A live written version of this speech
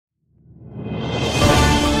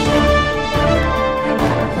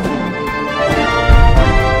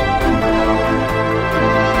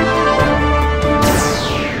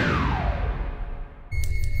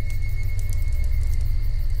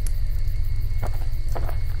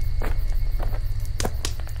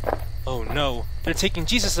Oh no, they're taking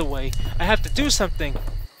Jesus away. I have to do something.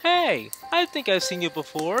 Hey, I think I've seen you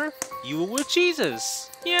before. You were with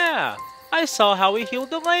Jesus. Yeah, I saw how he healed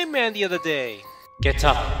the lame man the other day. Get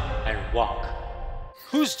up and walk.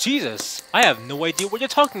 Who's Jesus? I have no idea what you're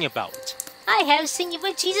talking about. I have seen you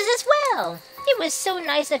with Jesus as well. It was so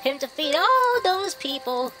nice of him to feed all those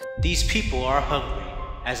people. These people are hungry.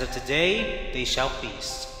 As of today, they shall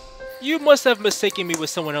feast. You must have mistaken me with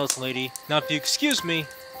someone else, lady. Now if you excuse me.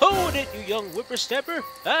 Hold it, you young whippersnapper.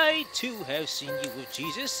 I too have seen you with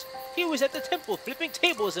Jesus. He was at the temple flipping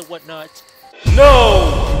tables and whatnot.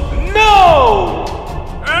 No! No!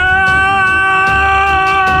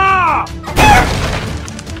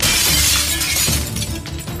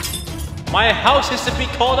 My house is to be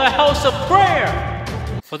called a house of prayer.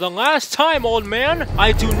 For the last time, old man,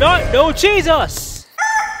 I do not know Jesus.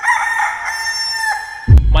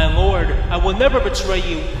 My Lord, I will never betray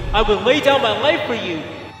you. I will lay down my life for you.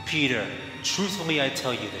 Peter, truthfully I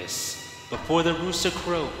tell you this. Before the rooster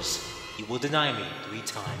crows, you will deny me 3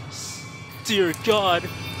 times. Dear God,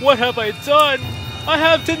 what have I done? I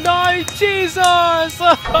have denied Jesus!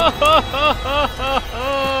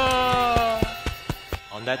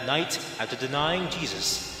 On that night, after denying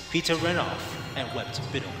Jesus, Peter ran off and wept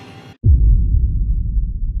bitterly.